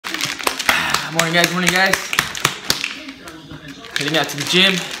Morning guys. Heading out to the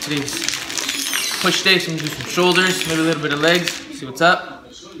gym. Today's push day, so I'm gonna do some shoulders, maybe a little bit of legs, see what's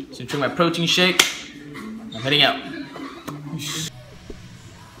up. So I'm gonna drink my protein shake. I'm heading out.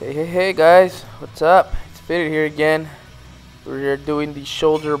 Hey guys, what's up? It's Fitt here again. We're doing the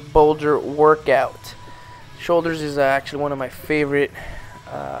shoulder Boulder workout. Shoulders is actually one of my favorite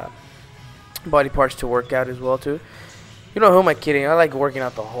body parts to work out as well too. You know, who am I kidding? I like working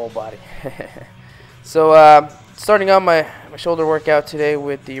out the whole body. So starting out my shoulder workout today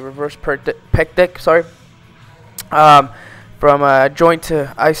with the reverse pec deck. From joint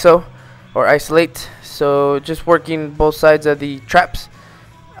to iso or isolate. So just working both sides of the traps.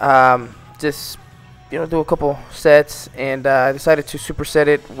 Just do a couple sets, and I decided to superset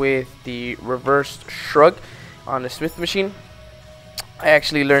it with the reverse shrug on the Smith machine. I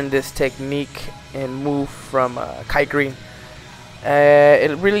actually learned this technique and move from Kai Green.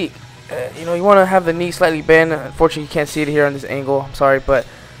 It really, you want to have the knee slightly bent. Unfortunately, you can't see it here on this angle. I'm sorry, but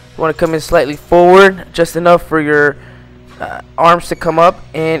you want to come in slightly forward, just enough for your arms to come up,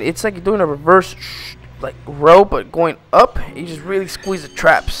 and it's like you're doing a reverse row, but going up. You just really squeeze the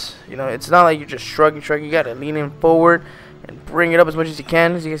traps. It's not like you're just shrugging. You gotta lean in forward and bring it up as much as you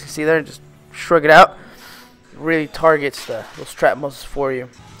can, as you guys can see there, and just shrug it out. It really targets those trap muscles for you.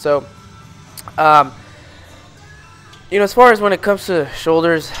 So as far as when it comes to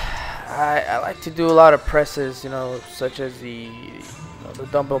shoulders, I like to do a lot of presses, such as the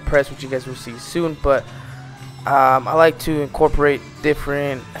dumbbell press, which you guys will see soon. But I like to incorporate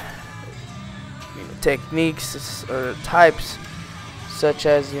different techniques or types, such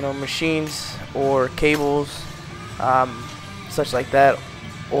as machines or cables, such like that,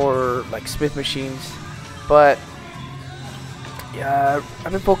 or like Smith machines. But yeah,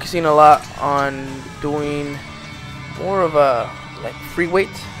 I've been focusing a lot on doing more of a free weight,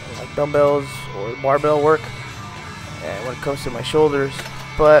 like dumbbells or barbell work, and when it comes to my shoulders.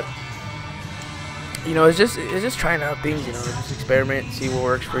 But it's just trying out things, just experiment, see what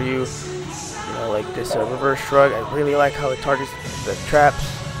works for you. Like this reverse shrug, I really like how it targets the traps.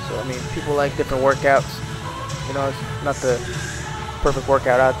 So I mean, people like different workouts. It's not the perfect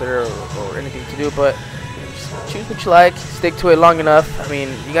workout out there or anything to do, but just choose what you like, stick to it long enough. I mean,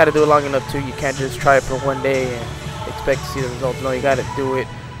 you got to do it long enough too. You can't just try it for one day and expect to see the results. No, you got to do it.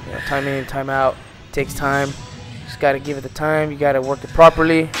 Time in, time out. It takes time. Just got to give it the time. You got to work it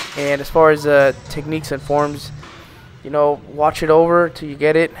properly. And as far as techniques and forms, watch it over till you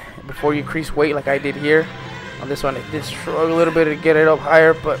get it before you increase weight, like I did here. On this one, I did struggle a little bit to get it up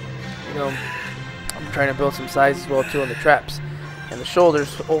higher, but I'm trying to build some size as well too on the traps and the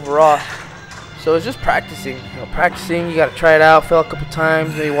shoulders overall. So it's just practicing. You got to try it out, fail a couple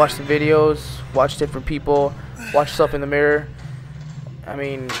times, maybe watch some videos, watch different people, watch yourself in the mirror. I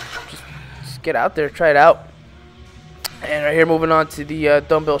mean, just get out there, try it out. And right here, moving on to the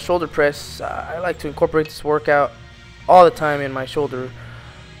dumbbell shoulder press. I like to incorporate this workout all the time in my shoulder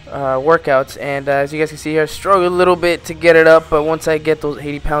workouts, and as you guys can see here, I struggle a little bit to get it up, but once I get those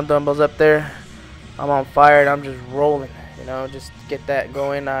 80-pound dumbbells up there, I'm on fire and I'm just rolling. Just get that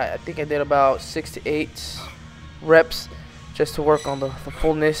going. I think I did about 6 to 8 reps just to work on the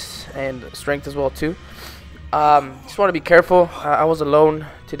fullness and strength as well too. Just want to be careful. I was alone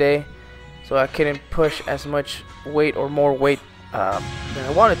today, so I couldn't push as much weight or more weight than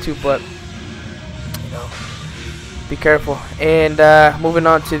I wanted to, but be careful. And moving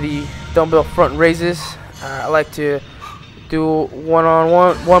on to the dumbbell front raises, I like to do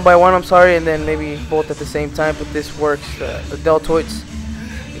one by one, and then maybe both at the same time. But this works the deltoids,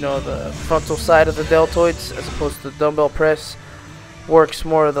 the frontal side of the deltoids, as opposed to the dumbbell press works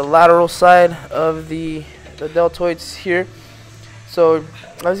more of the lateral side of the deltoids here. So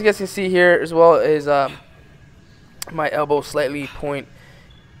as you guys can see here, as well as my elbow slightly point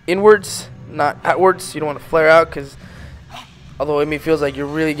inwards, not outwards. You don't want to flare out, because although it may feels like you're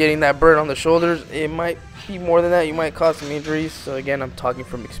really getting that burn on the shoulders, it might be more than that. You might cause some injuries. So again, I'm talking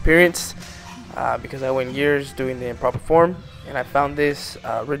from experience, because I went years doing the improper form, and I found this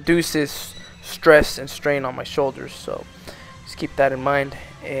reduces stress and strain on my shoulders. So just keep that in mind.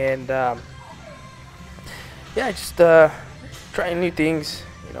 And yeah, just trying new things.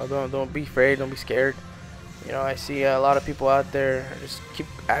 Don't be afraid, don't be scared. I see a lot of people out there just keep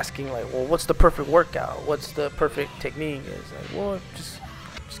asking, like, well, what's the perfect workout? What's the perfect technique? It's like, well, just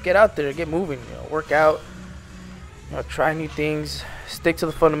get out there, get moving, work out, try new things, stick to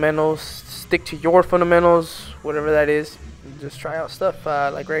the fundamentals, stick to your fundamentals, whatever that is. Just try out stuff.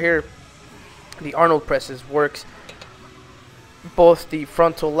 Like right here, the Arnold presses works both the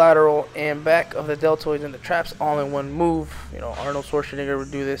frontal, lateral, and back of the deltoids and the traps all in one move. You know, Arnold Schwarzenegger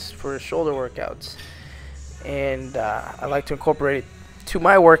would do this for his shoulder workouts, and I like to incorporate it to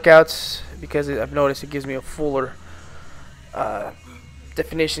my workouts because I've noticed it gives me a fuller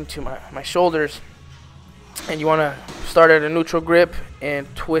definition to my shoulders. And you want to start at a neutral grip and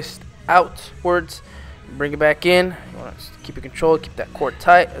twist outwards, bring it back in. You want to keep it controlled, keep that core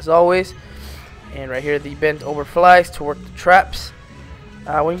tight as always. And right here, the bent over flies to work the traps.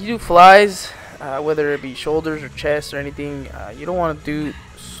 When you do flies, whether it be shoulders or chest or anything, you don't want to do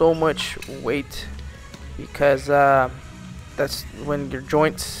so much weight, because that's when your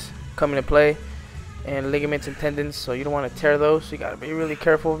joints come into play, and ligaments and tendons, so you don't want to tear those. So you got to be really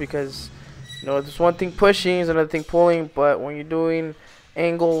careful, because you know, there's one thing pushing, there's another thing pulling, but when you're doing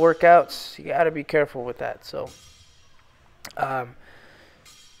angle workouts, you got to be careful with that. So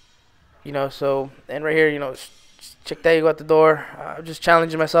you know, so, and right here, you know, check that, you go out the door. I'm just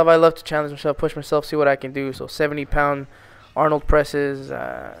challenging myself. I love to challenge myself, push myself, see what I can do. So 70-pound Arnold presses.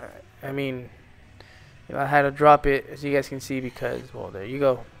 I mean, you know, I had to drop it, as you guys can see, because, well, there you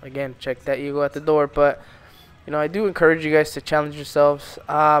go. Again, check that, you go out the door. But, you know, I do encourage you guys to challenge yourselves.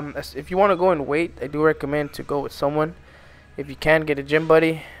 If you want to go in weight, I do recommend to go with someone. If you can, get a gym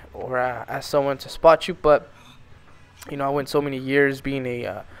buddy, or ask someone to spot you. But, you know, I went so many years being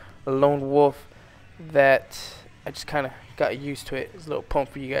a lone wolf that I just kind of got used to it. There's a little pump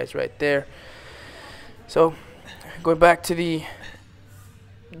for you guys right there. So going back to the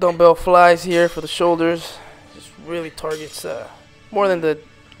dumbbell flies here for the shoulders, just really targets more than the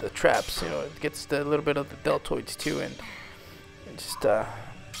traps. You know, it gets a little bit of the deltoids too, and just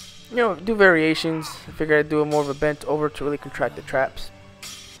you know, do variations. I figured I'd do more of a bent over to really contract the traps.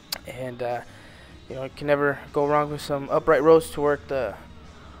 And you know, you can never go wrong with some upright rows to work the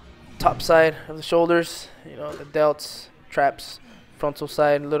top side of the shoulders, you know, the delts, traps, frontal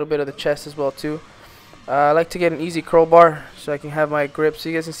side, a little bit of the chest as well too. I like to get an easy curl bar so I can have my grip. So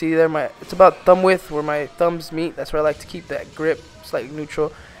you guys can see there, it's about thumb width where my thumbs meet. That's where I like to keep that grip slightly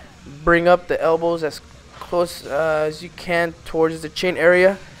neutral. Bring up the elbows as close as you can towards the chin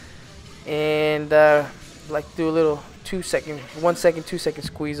area, and like to do a little 1 second, 2 second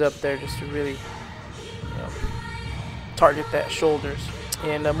squeeze up there, just to really, you know, target that shoulders.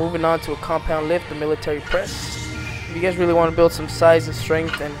 And moving on to a compound lift, the military press. If you guys really want to build some size and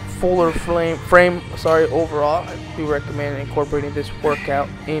strength and fuller frame overall, I do recommend incorporating this workout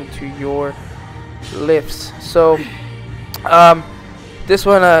into your lifts. So this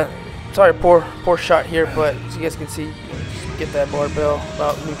one, sorry, poor shot here, but as you guys can see, just get that barbell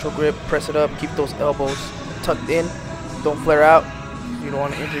about neutral grip, press it up, keep those elbows tucked in, don't flare out, you don't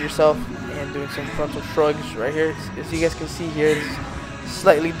want to injure yourself. And doing some frontal shrugs right here. As you guys can see here, it's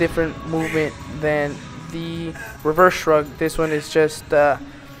slightly different movement than the reverse shrug. This one is just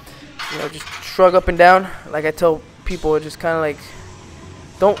you know, just shrug up and down. Like I tell people, just kind of like,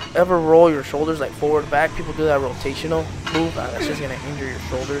 don't ever roll your shoulders like forward back. People do that rotational move, that's just gonna injure your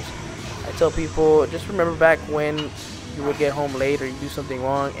shoulders. I tell people, just remember back when you would get home late or you do something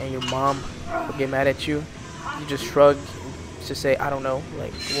wrong and your mom would get mad at you, you just shrug to say, I don't know,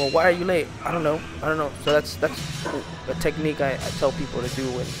 like, well, why are you late? I don't know. So that's a technique I tell people to do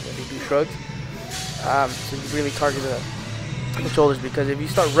when they do shrugs. So you really target the shoulders, because if you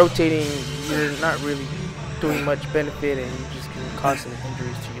start rotating, you're not really doing much benefit, and you just can cause some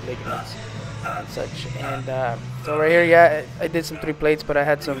injuries to your ligaments and such. And so right here, yeah, I did some 3 plates, but I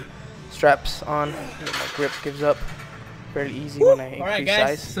had some straps on. You know, my grip gives up fairly easy when I increase Alright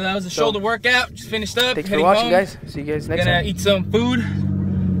guys, size. so that was a shoulder workout. Just finished up. Thanks for watching, guys. See you guys next time. Gonna eat some food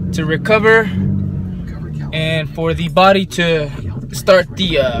to recover, and for the body to start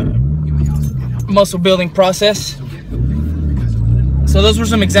the muscle building process. So those were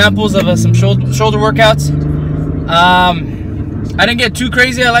some examples of some shoulder workouts. I didn't get too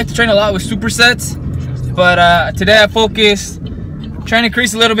crazy. I like to train a lot with supersets, but today I focused trying to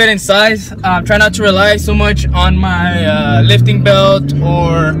increase a little bit in size. Try not to rely so much on my lifting belt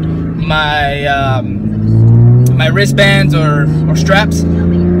or my my wristbands or straps.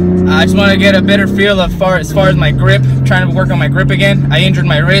 I just want to get a better feel of as far as my grip. Trying to work on my grip again. I injured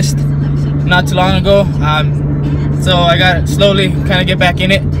my wrist not too long ago, so I got to slowly kind of get back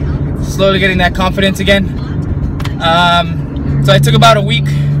in it, slowly getting that confidence again. So I took about a week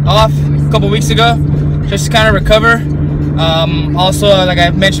off a couple weeks ago just to kind of recover. Also, like I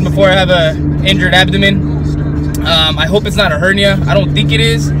mentioned before, I have an injured abdomen. I hope it's not a hernia. I don't think it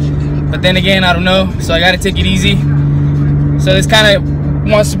is, but then again, I don't know, so I got to take it easy. So this kind of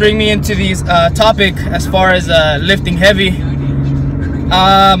wants to bring me into these topic as far as lifting heavy.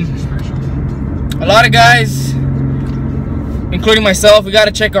 A lot of guys including myself, we got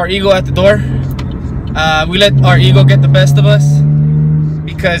to check our ego at the door. We let our ego get the best of us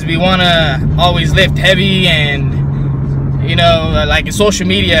because we want to always lift heavy, and you know, like in social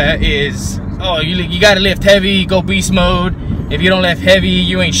media is, oh, you got to lift heavy, go beast mode. If you don't lift heavy,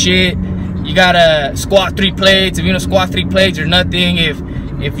 you ain't shit. You got to squat 3 plates. If you don't squat 3 plates, you're nothing.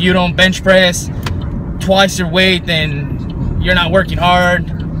 If you don't bench press twice your weight, then you're not working hard.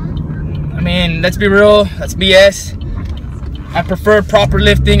 I mean, let's be real, that's BS. I prefer proper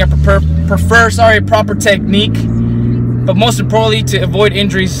lifting. I prefer proper technique, but most importantly, to avoid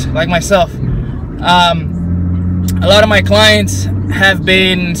injuries like myself. A lot of my clients have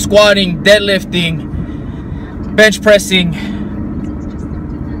been squatting, deadlifting, bench pressing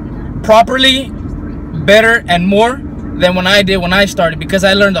properly, better, and more than when I did when I started, because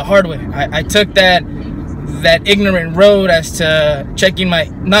I learned the hard way. I took that ignorant road as to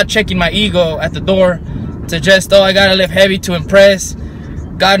not checking my ego at the door, to just, oh, I gotta lift heavy to impress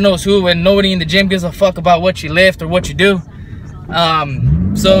God knows who, and nobody in the gym gives a fuck about what you lift or what you do.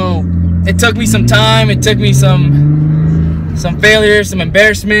 So it took me some time, it took me some failures, some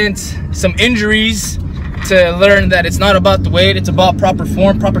embarrassments, some injuries to learn that it's not about the weight, it's about proper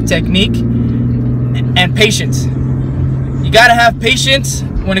form, proper technique, and patience. You gotta have patience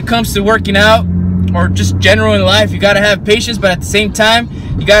when it comes to working out, or just general in life. You gotta have patience, but at the same time,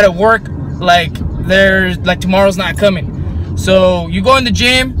 you gotta work like tomorrow's not coming. So you go in the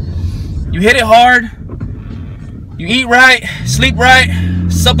gym, you hit it hard, you eat right, sleep right,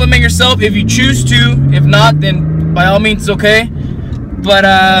 supplement yourself if you choose to. If not, then by all means it's okay. But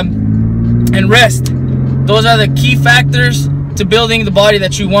and rest. Those are the key factors to building the body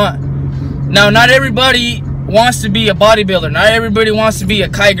that you want. Now, not everybody wants to be a bodybuilder. Not everybody wants to be a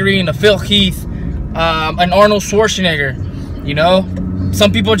Kai Green, a Phil Heath, an Arnold Schwarzenegger. You know,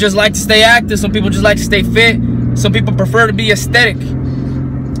 some people just like to stay active. Some people just like to stay fit. Some people prefer to be aesthetic.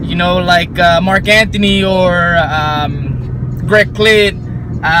 You know, like Mark Anthony or Greg Plitt,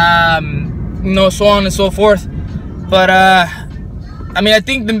 you know, so on and so forth. But I mean, I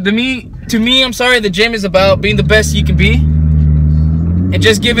think to me, I'm sorry, the gym is about being the best you can be, and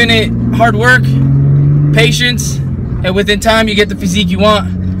just giving it hard work, patience, and within time you get the physique you want.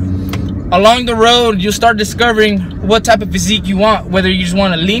 Along the road, you'll start discovering what type of physique you want, whether you just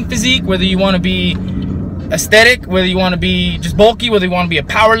want a lean physique, whether you want to be aesthetic, whether you want to be just bulky, whether you want to be a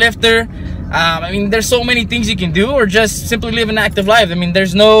power lifter. I mean, there's so many things you can do, or just simply live an active life. I mean,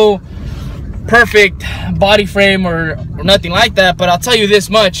 there's no perfect body frame or nothing like that, but I'll tell you this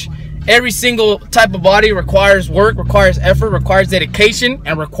much: every single type of body requires work, requires effort, requires dedication,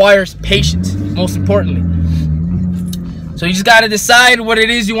 and requires patience, most importantly. So you just got to decide what it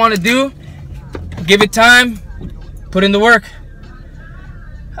is you want to do, give it time, put in the work.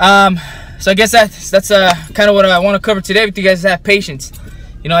 So I guess that's kind of what I want to cover today with you guys, is have patience.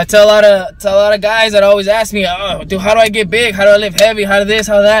 You know, I tell a lot of guys that always ask me, oh, dude, how do I get big? How do I lift heavy? How do this?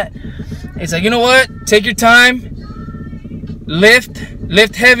 How that? It's like, you know what? Take your time. Lift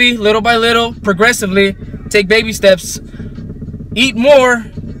heavy, little by little, progressively. Take baby steps. Eat more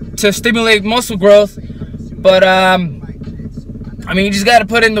to stimulate muscle growth. But I mean, you just got to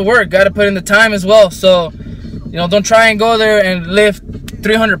put in the work, got to put in the time as well. So, you know, don't try and go there and lift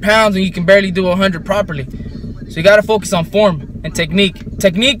 300 pounds and you can barely do 100 properly. So you got to focus on form and technique.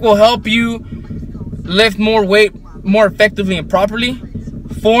 Technique will help you lift more weight more effectively and properly.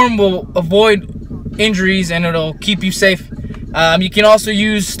 Form will avoid injuries and it'll keep you safe. You can also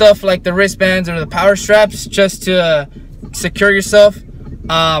use stuff like the wristbands or the power straps just to secure yourself.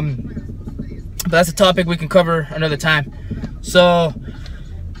 But that's a topic we can cover another time. So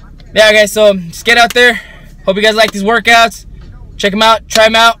yeah, guys, so just get out there. Hope you guys like these workouts. Check them out, try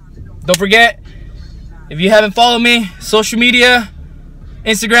them out. Don't forget, if you haven't followed me, social media,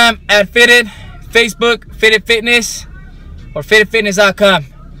 Instagram @Fitted, Facebook Fitted Fitness, or fittedfitness.com.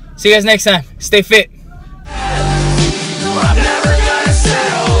 See you guys next time. Stay fit.